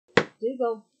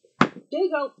Dougal,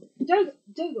 Dougal,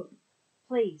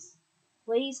 please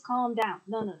calm down.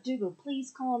 No, Dougal,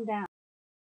 please calm down.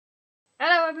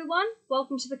 Hello everyone,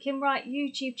 welcome to the Kim Wright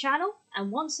YouTube channel,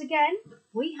 and once again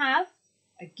we have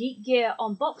a Geek Gear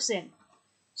unboxing.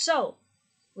 So,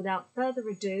 without further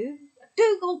ado,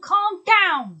 Dougal, calm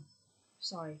down!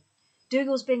 Sorry,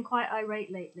 Dougal's been quite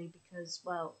irate lately because,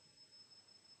 well,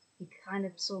 he kind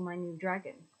of saw my new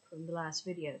dragon from the last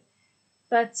video.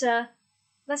 But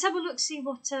let's have a look, see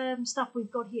what stuff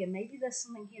we've got here. Maybe there's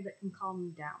something here that can calm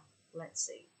him down. Let's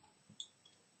see.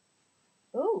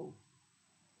 Oh.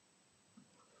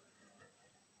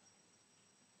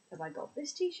 Have I got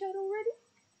this t-shirt already?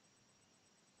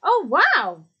 Oh,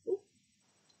 wow! Ooh.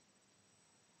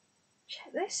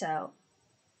 Check this out.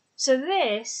 So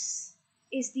this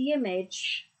is the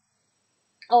image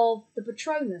of the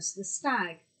Patronus, the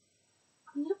stag.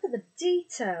 I mean, look at the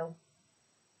detail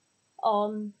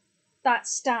on that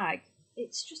stag.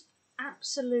 It's just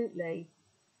absolutely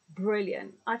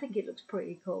brilliant. I think it looks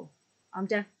pretty cool.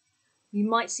 You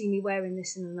might see me wearing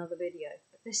this in another video,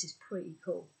 but this is pretty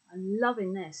cool. I'm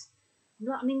loving this.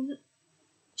 I mean,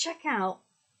 check out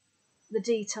the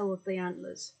detail of the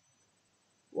antlers.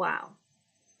 Wow.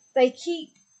 They keep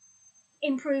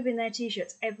improving their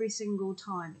t-shirts every single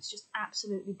time. It's just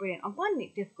absolutely brilliant. I'm finding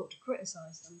it difficult to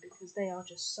criticise them because they are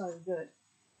just so good.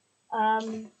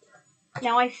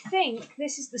 Now I think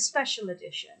this is the special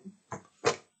edition.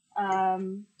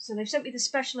 So they've sent me the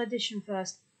special edition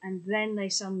first, and then they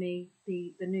send me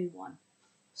the new one.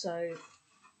 So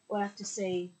we'll have to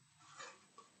see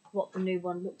what the new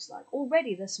one looks like.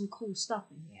 Already there's some cool stuff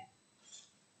in here.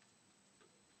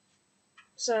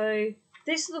 So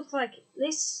this looks like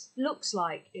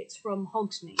it's from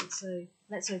Hogsmeade. So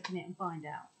let's open it and find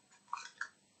out.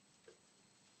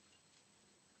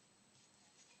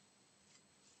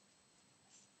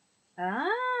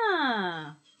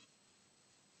 Ah.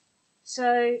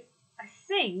 So I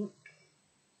think,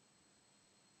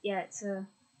 yeah, it's a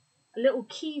little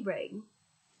key ring,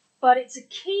 but it's a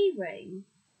key ring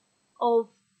of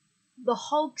the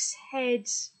Hogshead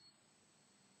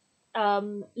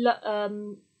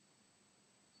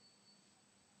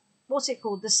what's it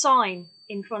called? The sign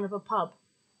in front of a pub,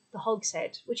 the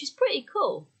Hogshead, which is pretty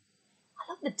cool. I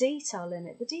love the detail in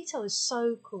it. The detail is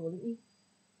so cool. Let me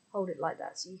hold it like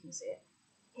that so you can see it.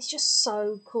 It's just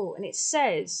so cool, and it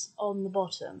says on the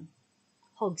bottom,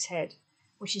 Hogshead,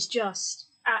 which is just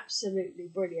absolutely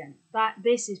brilliant.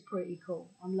 This is pretty cool.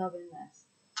 I'm loving this.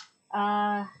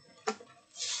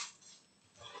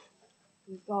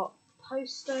 We've got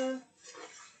poster.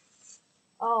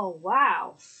 Oh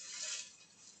wow.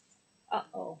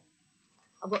 Uh-oh.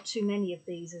 I've got too many of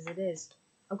these as it is.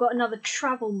 I've got another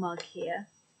travel mug here.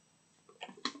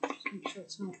 Just make sure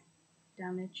it's not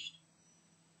damaged.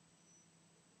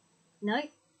 No,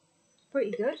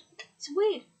 pretty good. It's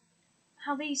weird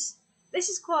how this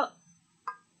is quite,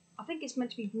 I think it's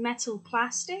meant to be metal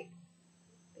plastic.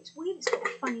 It's weird, it's got a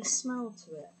funny smell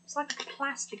to it. It's like a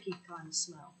plasticky kind of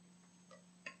smell.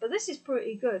 But this is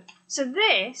pretty good. So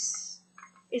this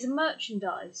is a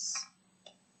merchandise.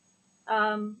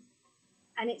 And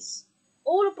it's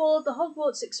all aboard the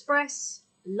Hogwarts Express,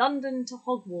 London to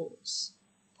Hogwarts.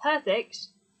 Perfect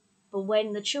for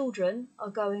when the children are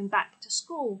going back to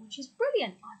school, which is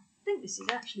brilliant. I think this is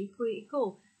actually pretty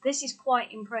cool. This is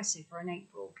quite impressive for an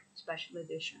April special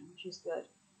edition, which is good.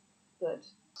 Good.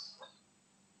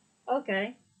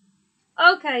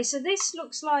 Okay, so this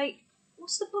looks like,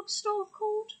 what's the bookstore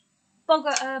called?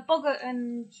 Boggart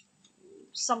and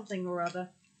something or other.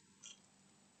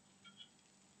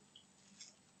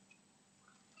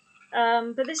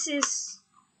 But this is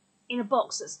in a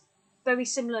box that's very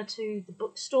similar to the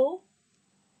bookstore,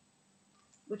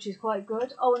 which is quite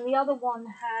good. Oh, and the other one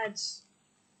had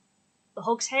the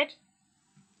Hogshead,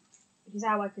 which is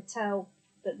how I could tell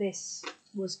that this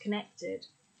was connected.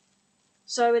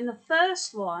 So in the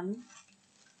first one,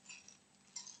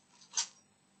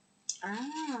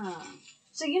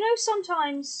 so you know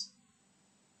sometimes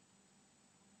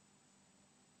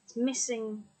it's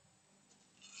missing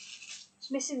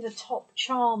the top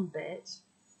charm bit.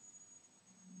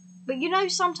 But you know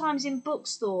sometimes in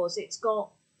bookstores it's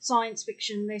got science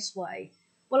fiction this way.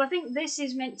 Well, I think this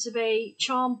is meant to be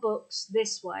charm books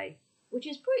this way, which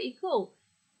is pretty cool.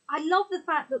 I love the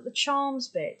fact that the charms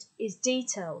bit is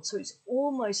detailed, so it's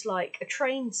almost like a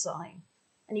train sign.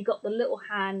 And you've got the little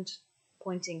hand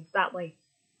pointing that way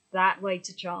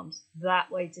to charms, that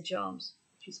way to charms,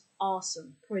 which is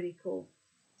awesome. Pretty cool.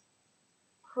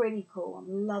 Pretty cool.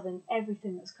 I'm loving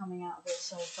everything that's coming out of it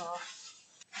so far.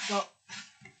 I've got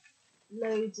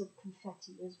loads of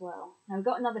confetti as well. Now we've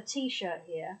got another t-shirt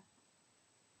here.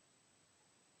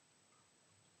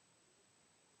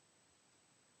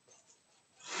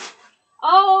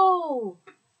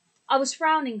 I was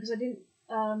frowning because I didn't.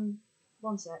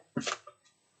 One sec.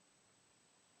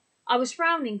 I was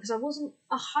frowning because I wasn't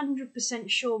 100%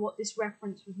 sure what this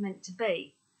reference was meant to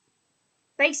be.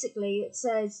 Basically, it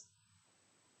says,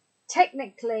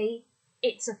 technically,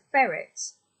 it's a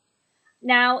ferret.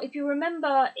 Now, if you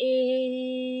remember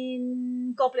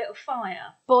in Goblet of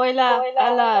Fire... Spoiler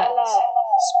alert.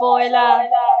 Spoiler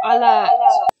alert.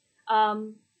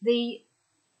 The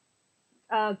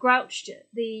Grouch,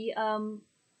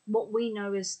 what we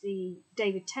know as the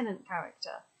David Tennant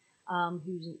character,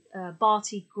 who's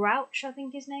Barty Grouch, I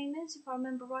think his name is, if I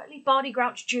remember rightly, Barty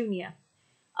Grouch Jr.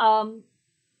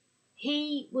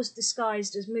 He was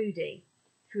disguised as Moody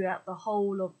throughout the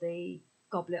whole of the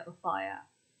Goblet of Fire.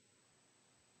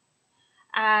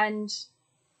 And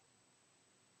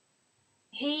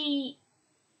he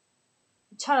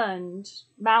turned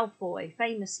Malfoy,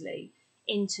 famously,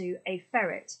 into a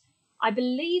ferret. I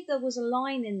believe there was a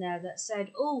line in there that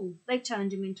said, oh, they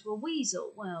turned him into a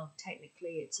weasel. Well,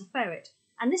 technically it's a ferret.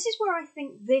 And this is where I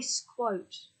think this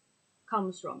quote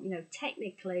comes from. You know,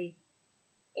 technically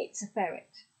it's a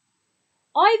ferret.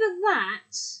 Either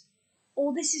that,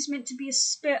 or this is meant to be a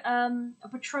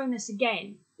Patronus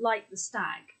again, like the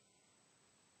stag.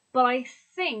 But I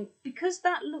think, because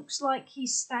that looks like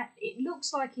it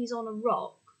looks like he's on a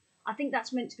rock, I think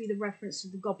that's meant to be the reference to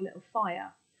the Goblet of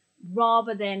Fire,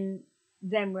 rather than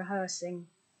them rehearsing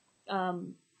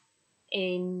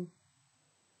in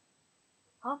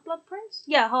Half-Blood Prince?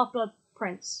 Yeah, Half-Blood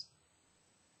Prince,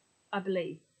 I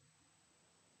believe.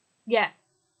 Yeah,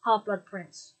 Half-Blood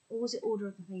Prince. Or was it Order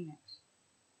of the Phoenix?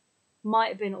 Might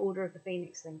have been Order of the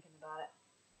Phoenix, thinking about it.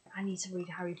 I need to read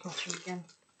Harry Potter again.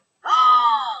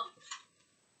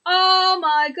 Oh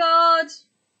my god!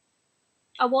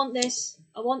 I want this.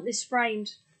 I want this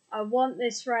framed. I want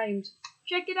this framed.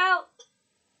 Check it out.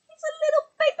 It's a little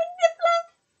baby niffler.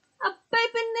 A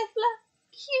baby niffler.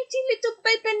 Cutie little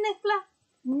baby niffler.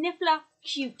 Niffler.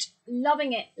 Cute.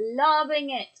 Loving it. Loving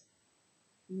it.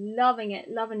 Loving it.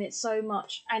 Loving it so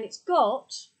much. And it's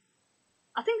got,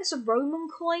 I think there's a Roman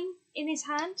coin in his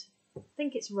hand. I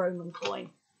think it's Roman coin.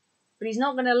 But he's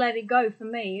not going to let it go for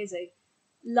me, is he?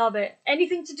 Love it.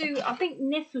 Anything to do... I think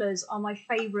Nifflers are my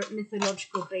favourite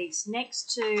mythological beasts.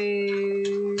 Next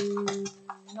to...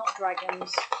 not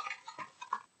dragons.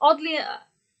 Oddly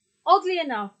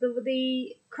enough,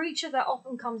 the creature that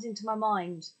often comes into my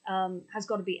mind has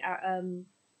got to be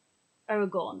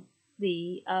Aragorn,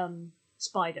 the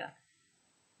spider,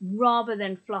 rather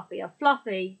than Fluffy.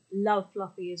 Fluffy, love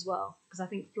Fluffy as well, because I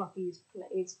think Fluffy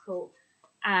is cool.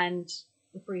 And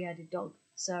the three-headed dog,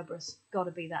 Cerberus, got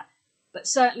to be that. But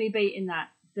certainly beating that,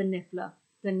 the Niffler.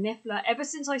 The Niffler, ever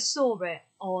since I saw it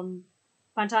on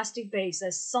Fantastic Beasts,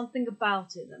 there's something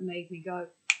about it that made me go,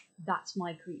 that's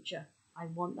my creature. I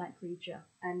want that creature.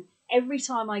 And every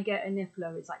time I get a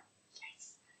Niffler, it's like,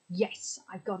 yes,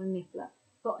 I've got a Niffler.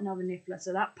 Got another Niffler.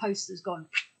 So that poster's gone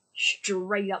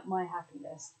straight up my happy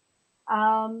list.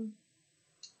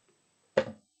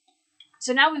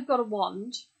 So now we've got a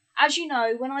wand. As you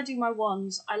know, when I do my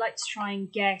wands, I like to try and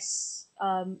guess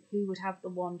who would have the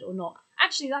wand or not.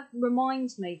 Actually, that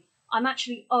reminds me, I'm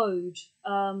actually owed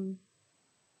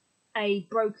a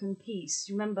broken piece.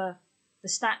 Remember the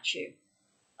statue?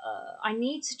 I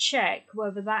need to check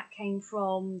whether that came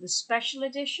from the special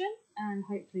edition, and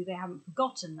hopefully they haven't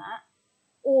forgotten that,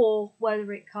 or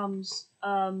whether it comes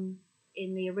in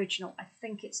the original. I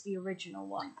think it's the original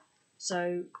one.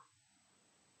 So...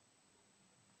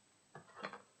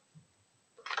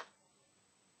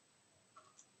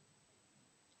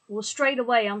 well, straight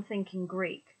away I'm thinking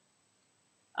Greek.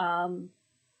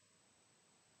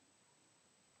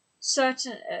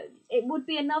 It would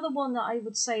be another one that I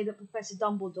would say that Professor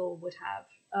Dumbledore would have,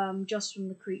 just from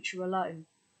the creature alone.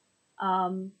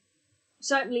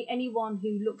 Certainly anyone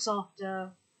who looks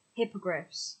after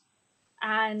hippogriffs.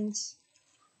 And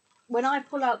when I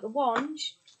pull out the wand,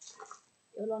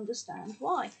 you'll understand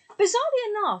why. Bizarrely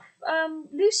enough,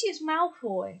 Lucius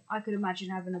Malfoy, I could imagine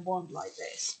having a wand like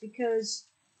this, because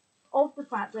of the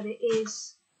fact that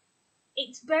it's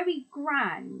very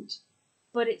grand,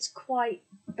 but it's quite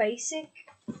basic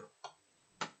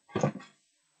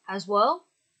as well.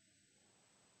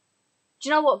 Do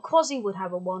you know what? Quasi would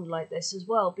have a wand like this as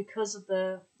well, because of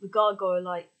the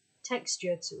gargoyle-like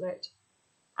texture to it.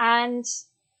 And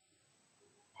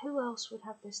who else would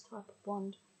have this type of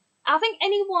wand? I think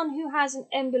anyone who has an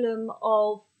emblem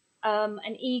of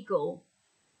an eagle,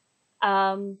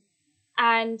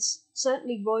 and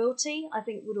certainly royalty, I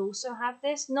think, would also have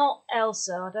this. Not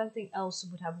Elsa. I don't think Elsa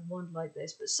would have a wand like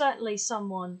this, but certainly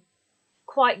someone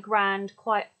quite grand,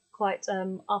 quite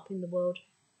up in the world.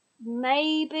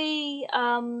 Maybe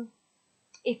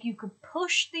if you could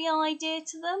push the idea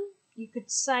to them, you could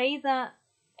say that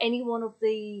anyone of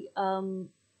the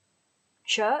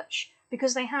church,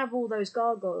 because they have all those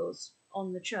gargoyles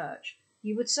on the church,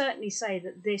 you would certainly say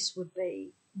that this would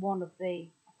be one of the.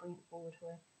 I'll bring it forward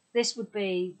here. This would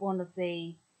be one of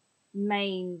the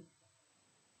main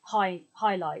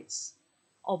highlights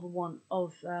of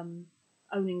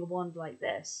owning a wand like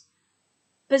this.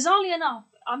 Bizarrely enough,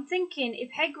 I'm thinking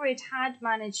if Hagrid had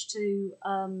managed to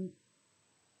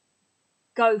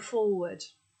go forward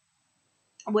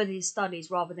with his studies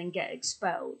rather than get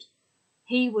expelled,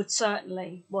 he would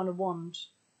certainly want a wand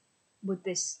with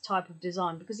this type of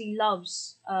design because he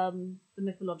loves the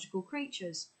mythological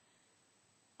creatures.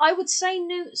 I would say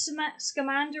Newt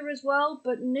Scamander as well,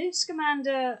 but Newt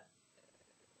Scamander,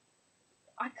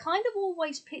 I kind of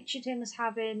always pictured him as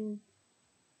having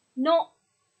not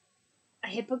a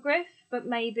hippogriff, but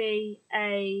maybe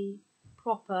a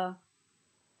proper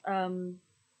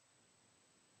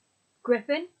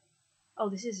griffin. Oh,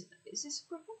 is this a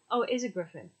griffin? Oh, it is a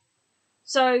griffin.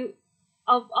 So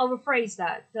I'll rephrase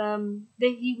that.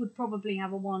 He would probably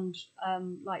have a wand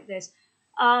like this.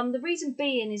 The reason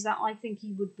being is that I think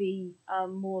he would be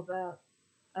more of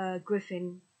a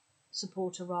griffin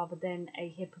supporter rather than a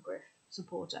hippogriff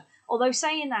supporter. Although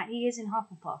saying that, he is in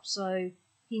Hufflepuff, so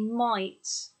he might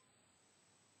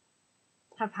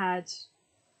have had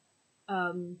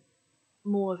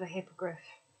more of a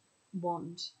hippogriff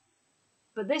wand.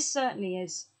 But this certainly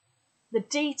is, the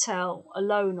detail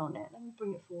alone on it, let me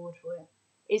bring it forward for you,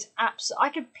 is absolute. I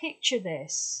could picture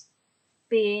this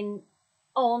being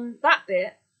on that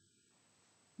bit,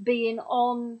 being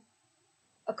on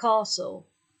a castle,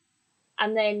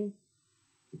 and then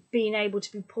being able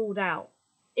to be pulled out.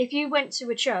 If you went to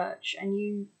a church and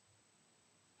you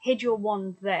hid your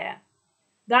wand there,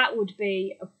 that would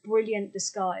be a brilliant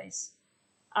disguise.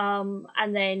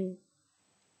 And then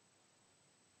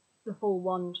the full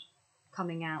wand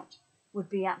coming out would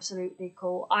be absolutely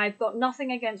cool. I've got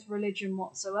nothing against religion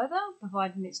whatsoever,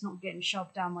 providing it's not getting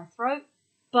shoved down my throat.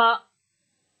 But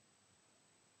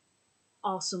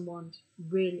awesome wand,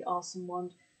 really awesome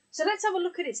wand. So let's have a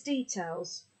look at its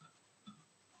details.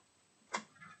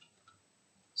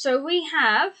 So we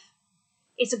have,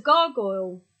 it's a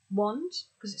gargoyle wand,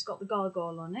 because it's got the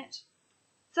gargoyle on it.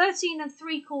 13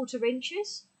 3/4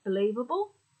 inches,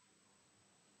 believable.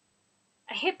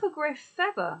 A hippogriff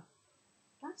feather,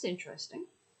 that's interesting.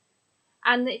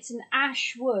 And it's an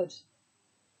ash wood,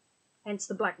 hence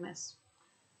the blackness.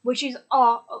 Which is,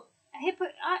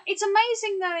 it's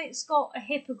amazing that it's got a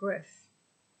hippogriff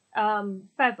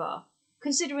feather,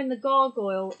 considering the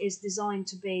gargoyle is designed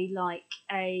to be like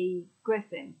a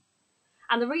griffin.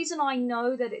 And the reason I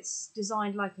know that it's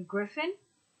designed like a griffin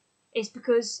is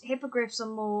because hippogriffs are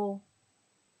more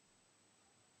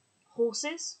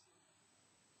horses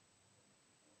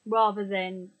rather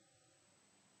than,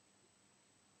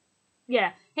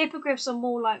 hippogriffs are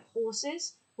more like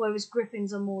horses, whereas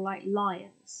griffins are more like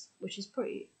lions, which is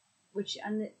pretty,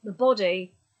 and the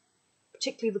body,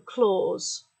 particularly the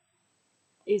claws,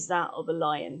 is that of a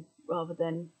lion rather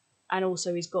than, and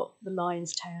also he's got the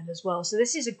lion's tail as well. So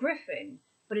this is a griffin,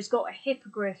 but it's got a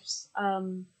hippogriff's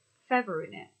feather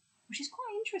in it, which is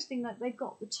quite interesting that they've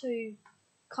got the two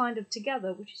kind of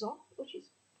together, which is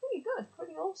pretty good,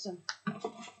 pretty awesome.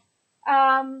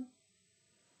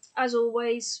 As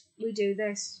always, we do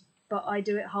this, but I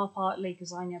do it half-heartedly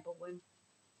because I never win.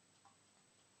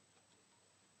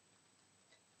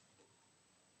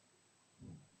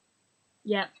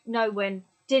 Yeah, no win.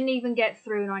 Didn't even get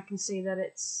through, and I can see that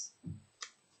it's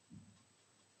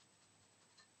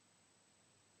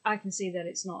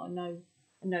not a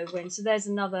no win. So there's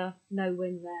another no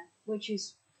win there, which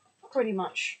is pretty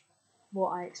much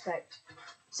what I expect.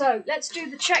 So let's do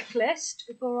the checklist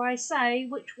before I say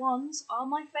which ones are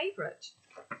my favourite.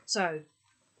 So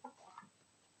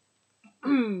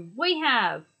we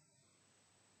have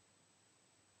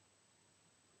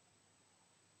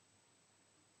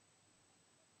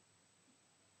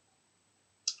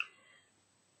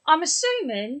I'm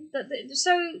assuming that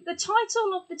the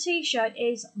title of the t-shirt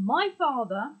is My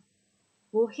Father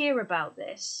Will Hear About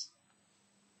This,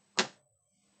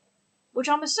 which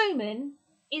I'm assuming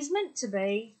is meant to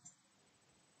be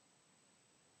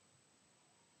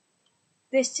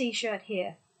this t-shirt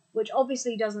here, which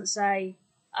obviously doesn't say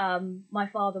my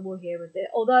father will hear of it,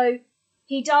 although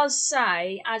he does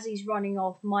say, as he's running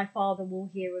off, my father will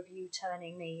hear of you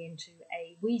turning me into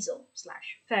a weasel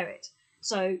 / ferret.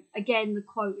 So again, the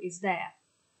quote is there.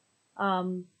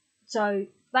 So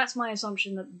that's my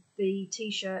assumption that the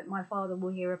t-shirt, my father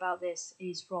will hear about this,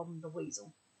 is from the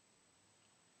weasel.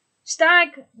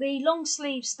 Stag, the long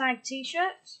sleeve stag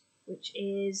t-shirt which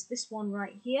is this one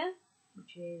right here,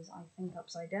 which is, I think,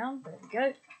 upside down. There we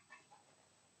go.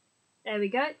 There we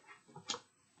go.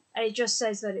 And it just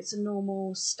says that it's a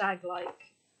normal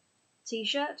stag-like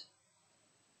t-shirt.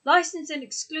 Licensed and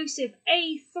exclusive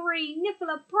A3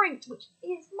 Niffler print, which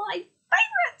is my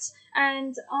favourite.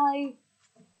 And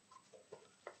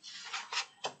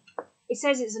it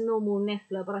says it's a normal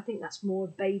Niffler, but I think that's more a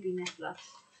baby Niffler.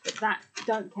 But that,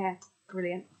 don't care.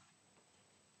 Brilliant.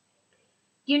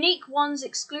 Unique ones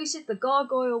exclusive, the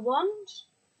Gargoyle Wand,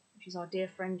 which is our dear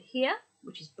friend here,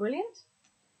 which is brilliant.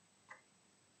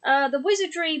 The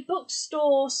Wizardry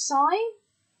Bookstore sign,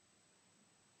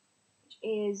 which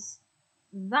is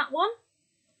that one.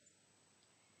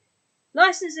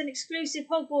 Licensed and exclusive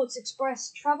Hogwarts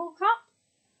Express travel cup,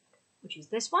 which is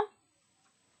this one.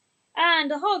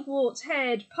 And a Hogwarts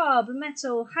Head Pub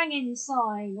metal hanging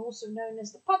sign, also known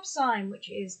as the pub sign, which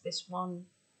is this one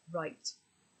right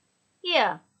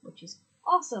here, which is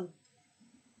awesome.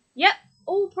 Yep,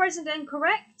 all present and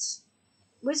correct.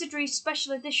 Wizardry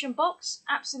Special Edition box,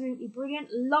 absolutely brilliant.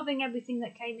 Loving everything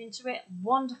that came into it.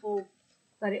 Wonderful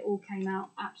that it all came out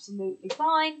absolutely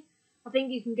fine. I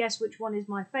think you can guess which one is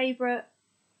my favourite.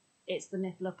 It's the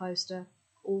Niffler poster.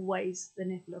 Always the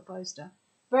Niffler poster.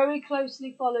 Very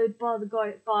closely followed by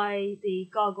the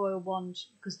Gargoyle Wand,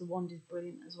 because the wand is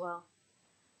brilliant as well.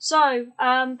 So,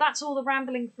 that's all the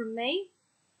rambling from me.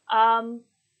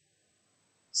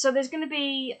 So there's going to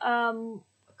be a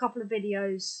couple of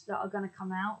videos that are going to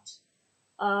come out.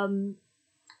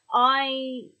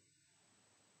 I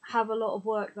have a lot of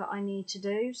work that I need to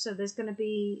do, so there's going to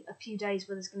be a few days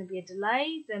where there's going to be a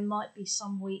delay. There might be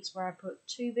some weeks where I put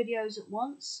 2 videos at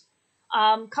once.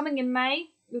 Coming in May,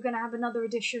 we're going to have another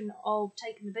edition of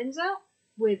Taking the Bins Out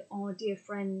with our dear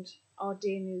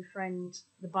new friend,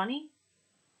 the Bunny,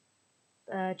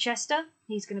 Chester.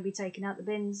 He's going to be taking out the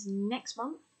bins next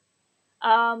month.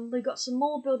 We've got some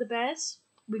more Build-A-Bears.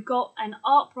 We've got an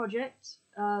art project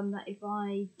that if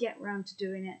I get around to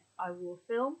doing it, I will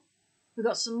film. We've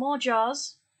got some more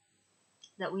jars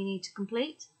that we need to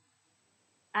complete.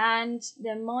 And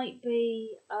there might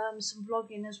be some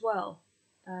vlogging as well,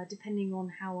 depending on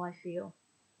how I feel.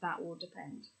 That will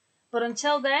depend. But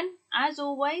until then, as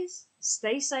always,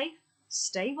 stay safe,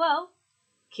 stay well,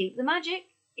 keep the magic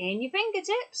in your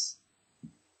fingertips,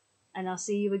 and I'll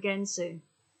see you again soon.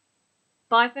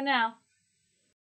 Bye for now.